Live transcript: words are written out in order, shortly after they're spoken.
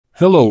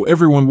Hello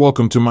everyone,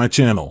 welcome to my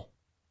channel.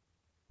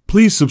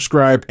 Please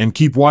subscribe and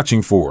keep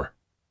watching for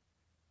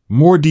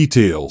more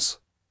details.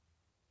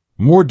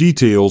 More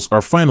details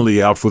are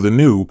finally out for the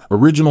new,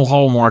 original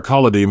Hallmark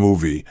holiday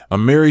movie, A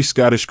Merry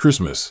Scottish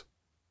Christmas.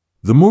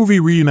 The movie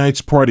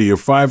reunites Party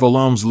of Five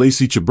alums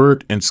Lacey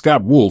Chabert and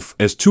Scott Wolf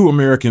as two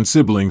American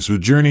siblings who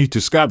journey to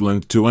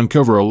Scotland to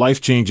uncover a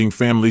life-changing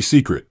family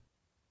secret.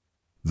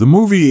 The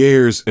movie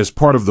airs as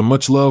part of the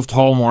much-loved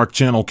Hallmark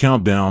Channel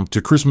Countdown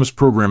to Christmas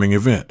programming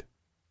event.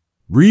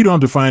 Read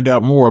on to find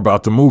out more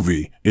about the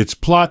movie, its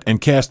plot and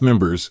cast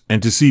members,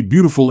 and to see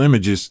beautiful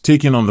images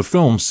taken on the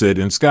film set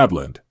in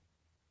Scotland.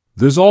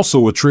 There's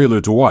also a trailer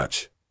to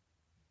watch.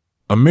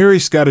 A Merry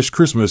Scottish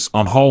Christmas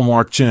on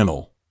Hallmark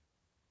Channel.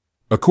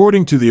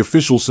 According to the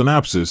official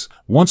synopsis,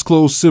 once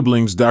close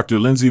siblings Dr.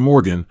 Lindsay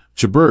Morgan,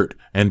 Chabert,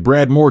 and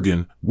Brad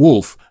Morgan,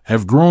 Wolf,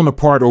 have grown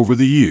apart over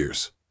the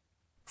years.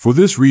 For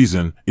this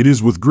reason, it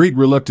is with great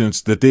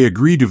reluctance that they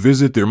agree to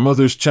visit their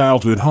mother's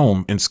childhood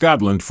home in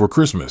Scotland for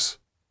Christmas.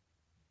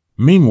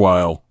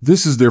 Meanwhile,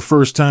 this is their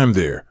first time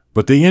there,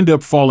 but they end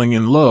up falling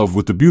in love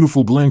with the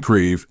beautiful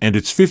Glencrave and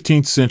its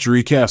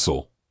 15th-century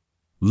castle.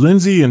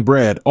 Lindsay and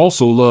Brad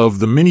also love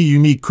the many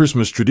unique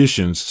Christmas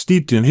traditions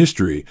steeped in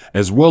history,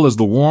 as well as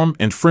the warm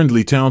and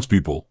friendly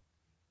townspeople.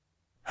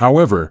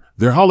 However,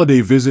 their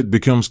holiday visit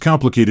becomes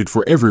complicated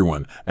for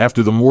everyone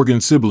after the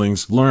Morgan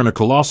siblings learn a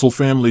colossal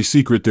family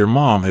secret their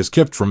mom has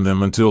kept from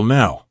them until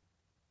now.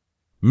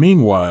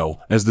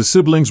 Meanwhile, as the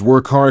siblings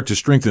work hard to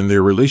strengthen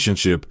their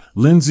relationship,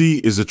 Lindsay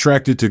is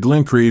attracted to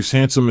Glencrave's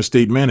handsome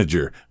estate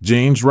manager,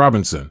 James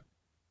Robinson.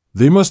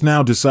 They must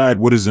now decide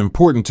what is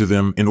important to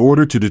them in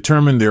order to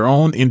determine their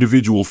own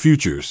individual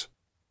futures.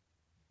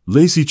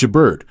 Lacey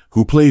Chabert,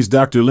 who plays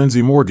Dr.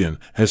 Lindsay Morgan,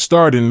 has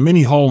starred in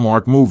many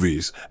Hallmark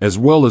movies, as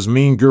well as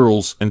Mean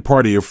Girls and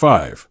Party of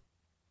Five.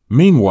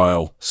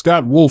 Meanwhile,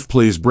 Scott Wolf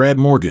plays Brad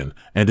Morgan,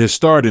 and has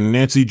starred in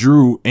Nancy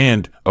Drew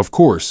and, of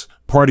course,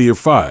 Party of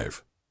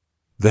Five.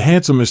 The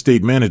handsome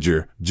estate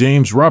manager,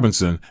 James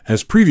Robinson,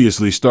 has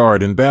previously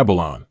starred in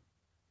Babylon.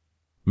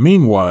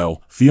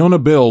 Meanwhile, Fiona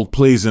Bell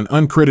plays an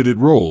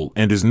uncredited role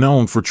and is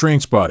known for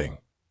Trainspotting.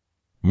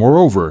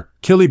 Moreover,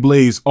 Kelly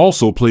Blaze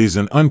also plays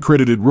an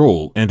uncredited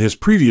role and has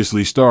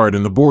previously starred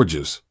in The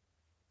Borgias.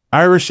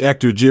 Irish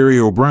actor Jerry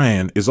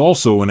O'Brien is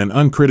also in an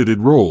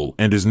uncredited role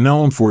and is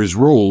known for his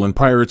role in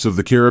Pirates of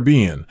the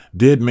Caribbean,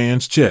 Dead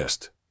Man's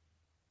Chest.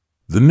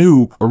 The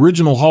new,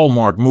 original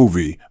Hallmark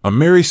movie, A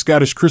Merry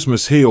Scottish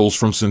Christmas, hails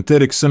from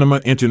Synthetic Cinema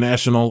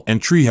International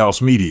and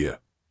Treehouse Media.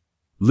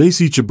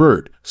 Lacey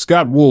Chabert,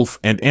 Scott Wolf,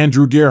 and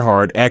Andrew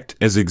Gerhard act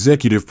as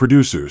executive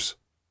producers.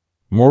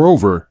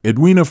 Moreover,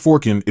 Edwina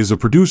Forkin is a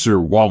producer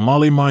while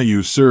Molly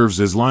Mayu serves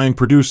as line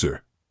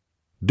producer.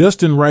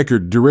 Dustin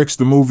Reichert directs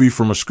the movie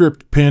from a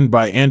script penned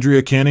by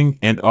Andrea Canning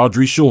and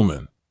Audrey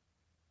Schulman.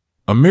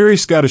 A Merry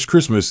Scottish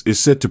Christmas is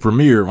set to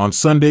premiere on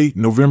Sunday,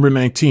 November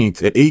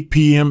 19th at 8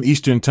 p.m.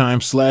 Eastern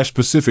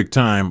Time/Pacific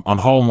Time on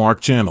Hallmark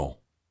Channel.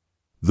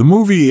 The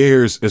movie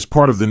airs as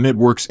part of the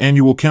network's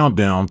annual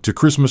Countdown to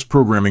Christmas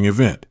programming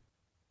event.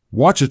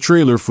 Watch a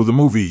trailer for the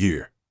movie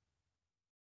here.